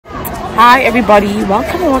Hi everybody,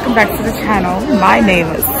 welcome back to the channel. My name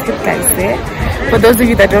is Guys. For those of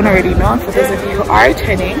you that don't already know, and for those of you who are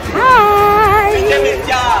returning, hi.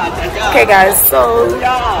 Okay guys, so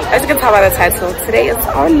as you can tell by the title, today is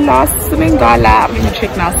our last swimming gala. I'm in the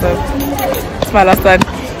trick now, so it's my last one.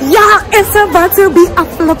 Yeah, it's about to be a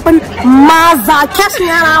flippin' maza. Catch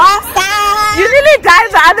me on our side. You really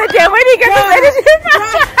died the other day when you get the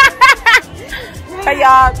But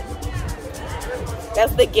yeah,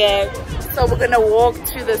 that's the game. So we're gonna walk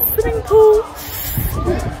to the swimming pool,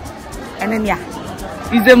 and then yeah,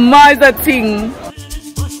 it's a maza thing.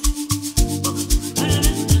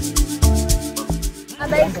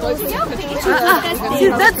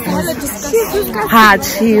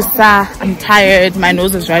 I'm tired. My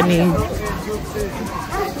nose is running.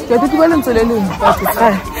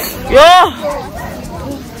 Yo.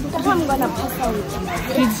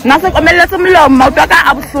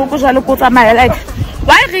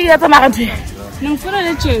 Why are you at the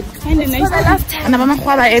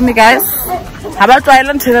guys? How about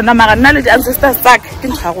Thailand to the knowledge ancestors stuck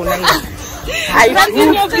in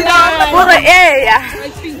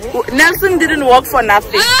Nelson didn't work for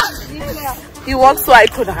nothing. He worked so I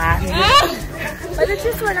could run. But it's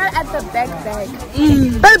just we're not at the bag.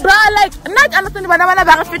 But bro, like, not understand what I'm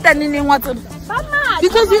about to fit in what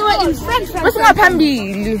because we were in front.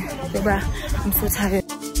 I'm so tired.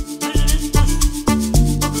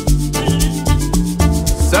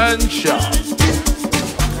 Sunshine.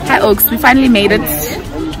 Hi Oaks, we finally made it.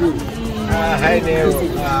 Hi Neil.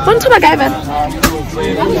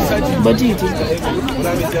 What do you do?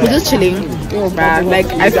 We're just chilling. Oh man, like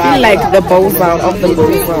I feel like the boza of the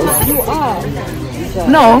boza. You are.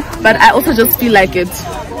 No, but I also just feel like it.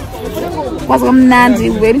 Was Nandi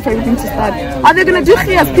waiting for everything to start? Are they gonna do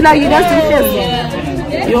khiyas? Pila, you guys do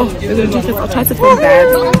khiyas? Yo, they're gonna do khiyas. I'll try to film that.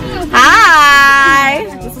 Hi,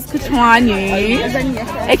 this is Kuchwani,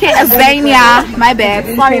 aka Azania. My bad.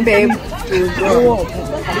 Sorry, babe.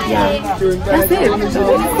 Yeah, that's it.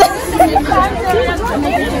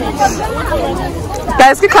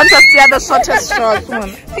 Guys, we contest the shortest shot.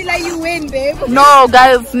 Feel like you win, babe. No,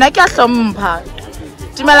 guys, Neka Sompa.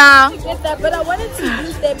 Timala. But I wanted to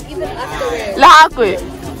use them even afterwards.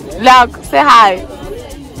 Look, say hi.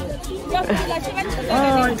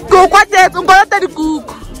 Cook, what is I'm going to cook.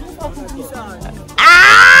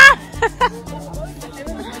 Ah!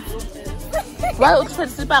 Why looks so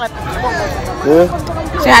separate?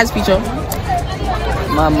 Say hi, speaker.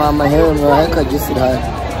 My hair, my haircut just said hi.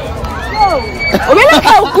 Oh, we look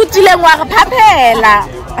how good you are, Papela.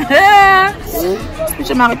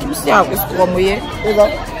 Speaker, my kids are from where?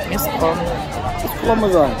 Yes, from.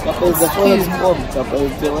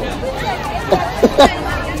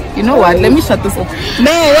 You know what? Let me shut this up.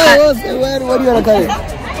 Man, what do you want to call it?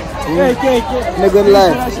 In a good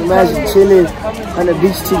life. Imagine chilling on a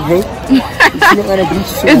beach team, hey? Chilling on a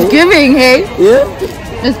beach team. It's giving, hey? Yeah?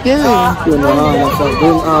 It's giving. You know,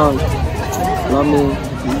 I mean,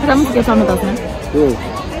 I'm going to get some of that, man. Yeah.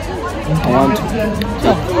 I want to.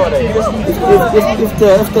 If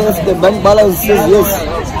the bank balance says yes.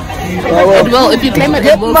 It will. If you claim it,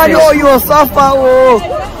 it will. Money, oh, you're a suffer, oh.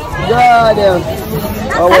 God damn.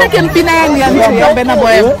 I can be nine young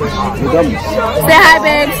boy. Say hi,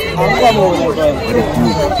 babe.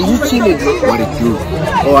 You chilling? What it do?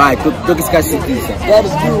 Oh, I took this guy shit. That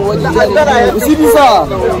is true. What you you see this?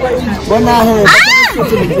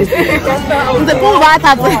 The pool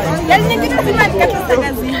water.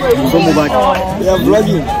 Yeah,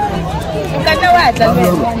 vlogging.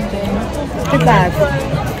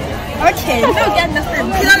 Okay, no, get understand.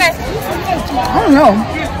 I don't know.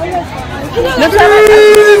 Let's have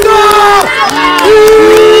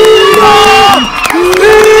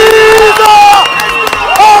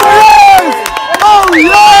Oh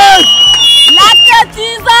yes! Let's go!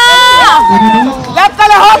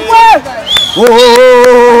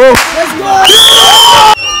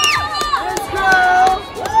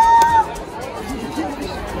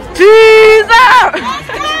 Jesus!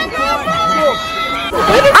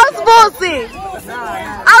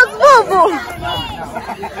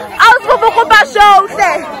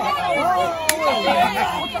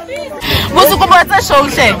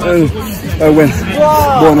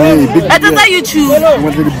 That is how you choose. I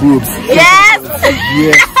want the boobs. Yes!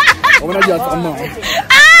 Yes. I want to just, I'm not.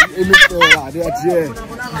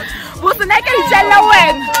 What's the next one?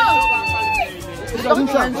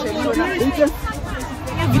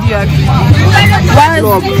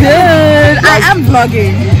 What's good? I am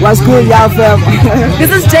vlogging. What's good, y'all fam?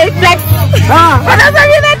 This is J Flex. For those of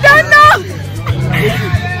you that don't know,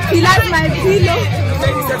 he likes my pillow.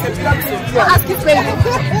 Ask his baby.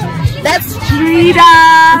 That's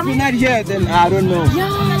freedom. If you're not here, then I don't know.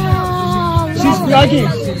 Yeah. She's vlogging.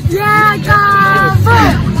 Yeah, guys.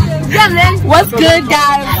 Yeah, man. What's good,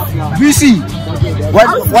 guys? VC,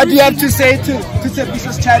 what do you have to say to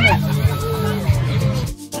Visa's channel?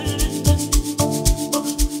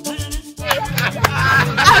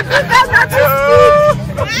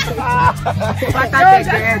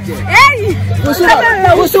 Hey!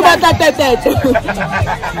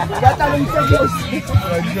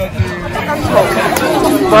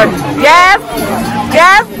 Yes!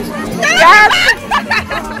 Yes! Yes!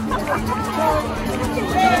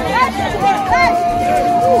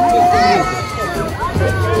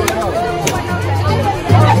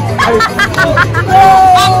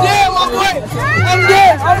 I'm there, my boy! I'm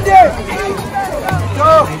there!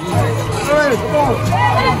 Go!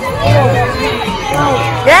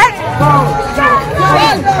 Yes!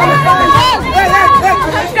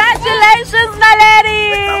 Congratulations, my lady!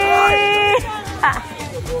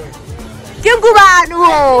 Kingubanu!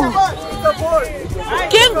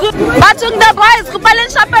 Kingu! Batung the boys, kupalin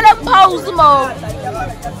siya palang pause mo.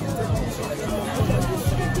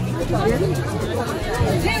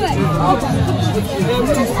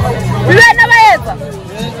 Bilan na ba ito?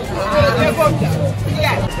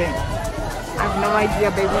 I have no idea,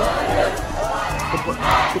 baby.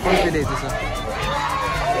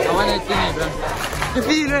 I want to think, bro.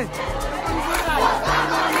 Feel it.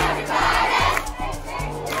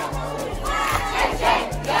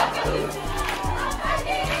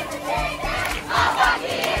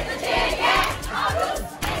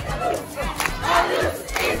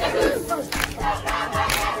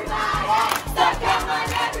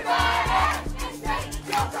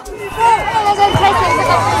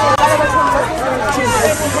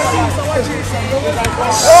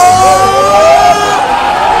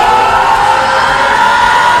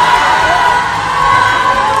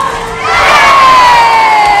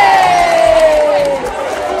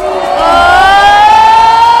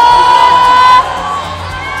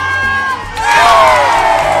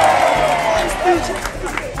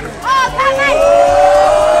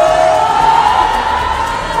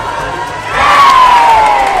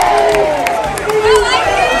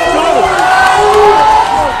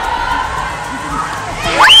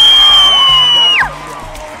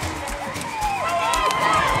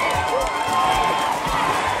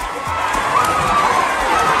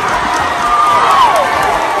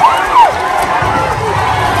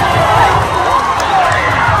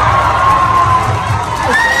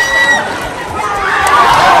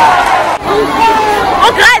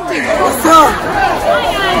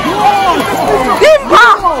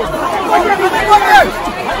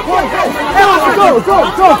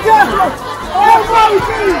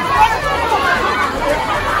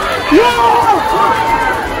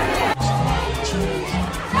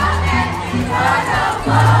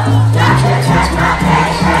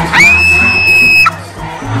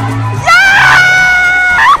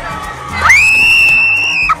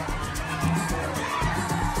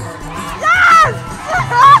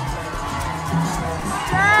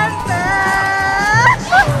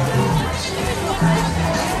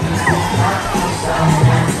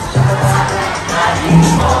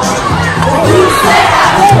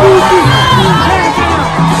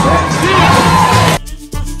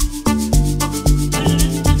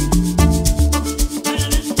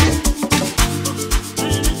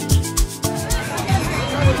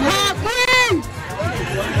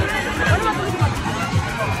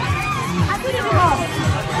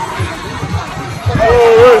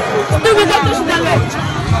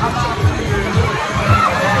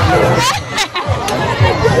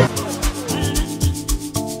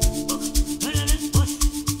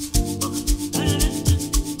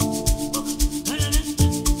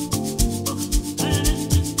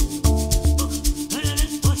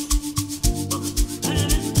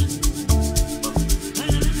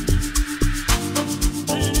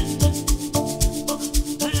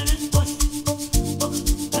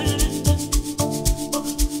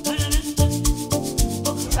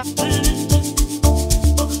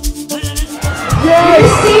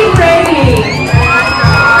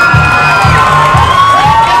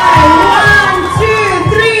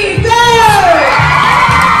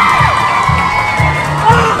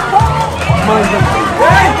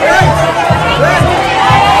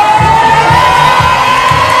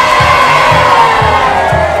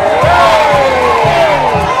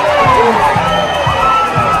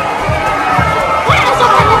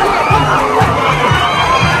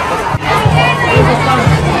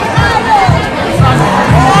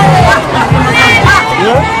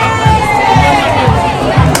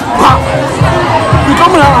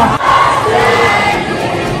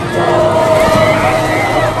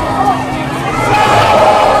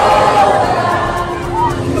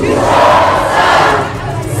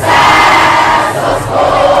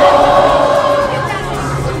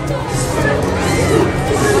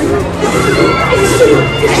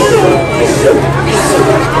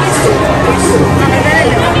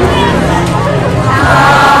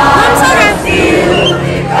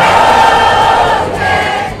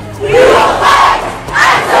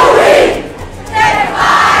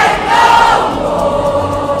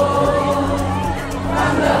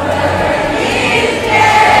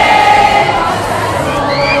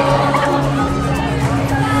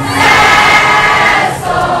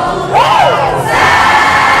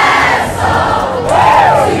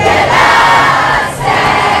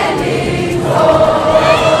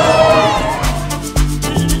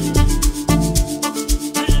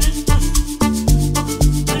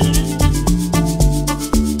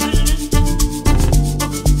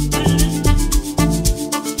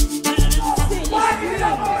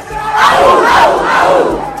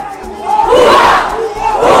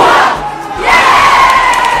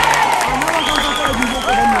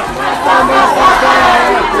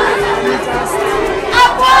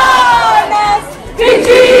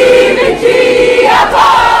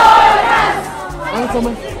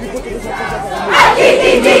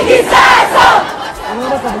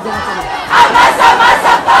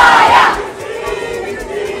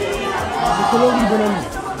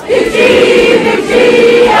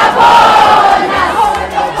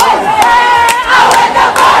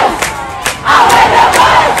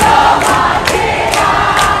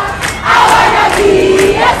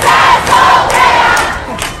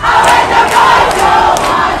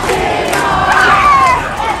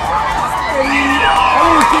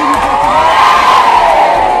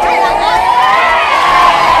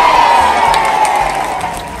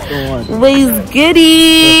 Ways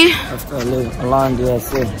goody. After a long day, I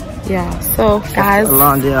say. Yeah, so guys. A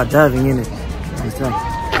long day, I'm diving in it.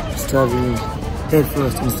 Just diving in. Head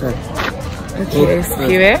first inside. Okay,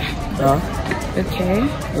 spirit. Okay.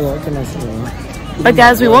 Yeah, what can I say? But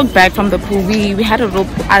guys, we walked back from the pool. We had a real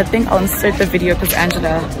pool. I think I'll insert the video because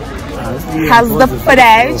Angela has the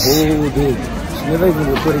footage. Whole day. She never even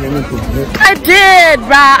recorded anything. I did,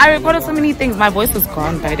 bruh. I recorded so many things. My voice was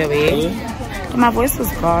gone, by the way. My voice was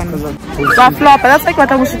gone. So I flop, but that's like what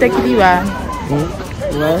I wish to take you on.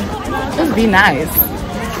 Just be nice.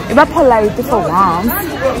 If I polite for once.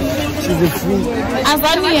 She's a tree.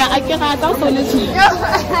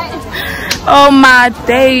 Oh my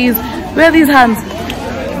days. Where are these hands?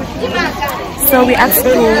 So we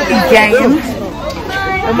actually game.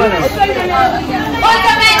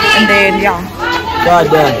 And then yeah. God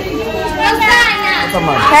damn. Come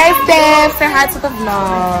on. Hey Steph, say hi to the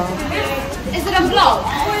vlog. Is it a vlog?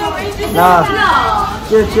 Nah.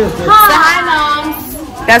 Cheers. Say hi, Noms.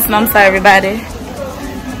 That's Noms, everybody.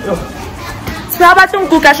 How about you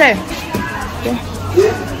cook, Ashe?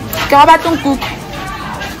 How about you cook?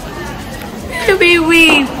 We.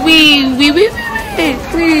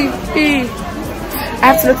 I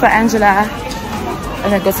have to look for Angela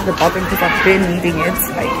and then go to the bathroom because I've been needing it.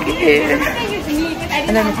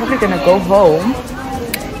 And then I'm probably gonna go home.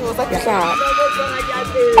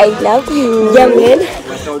 I love you. Yeah, man.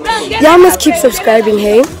 Y'all must keep subscribing,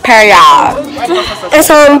 hey? Period. And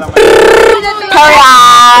so, period.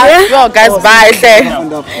 Yo, guys, bye. Say,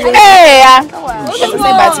 hey. Say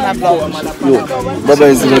bye to my vlog. Baba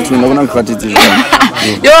is the twin. I'm not quantity.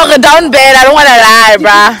 Yo, down bed. I don't want to lie,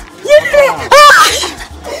 bruh.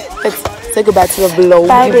 Let's say goodbye to the vlog.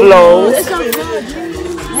 Vlogs.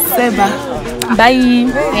 Say bye. Bye.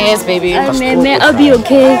 Yes, baby. Man, I'll be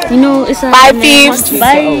okay. You know, it's a bye, peeps.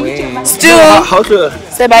 Bye. Stu.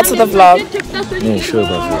 Say bye to the vlog. Yeah, sure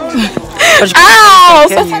about it. Ow!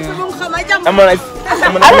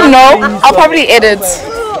 I don't know. I'll probably edit.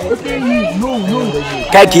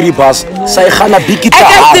 Kijk hierdie bas. Zij gaan naar Bikita.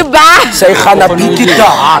 Zij gaan naar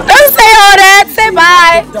Bikita. Don't say all that. Say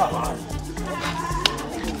bye.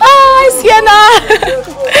 Bye, Sienna.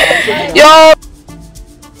 Yo.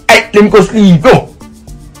 Let me go sleep,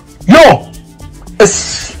 yo.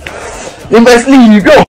 Let me go sleep, yo.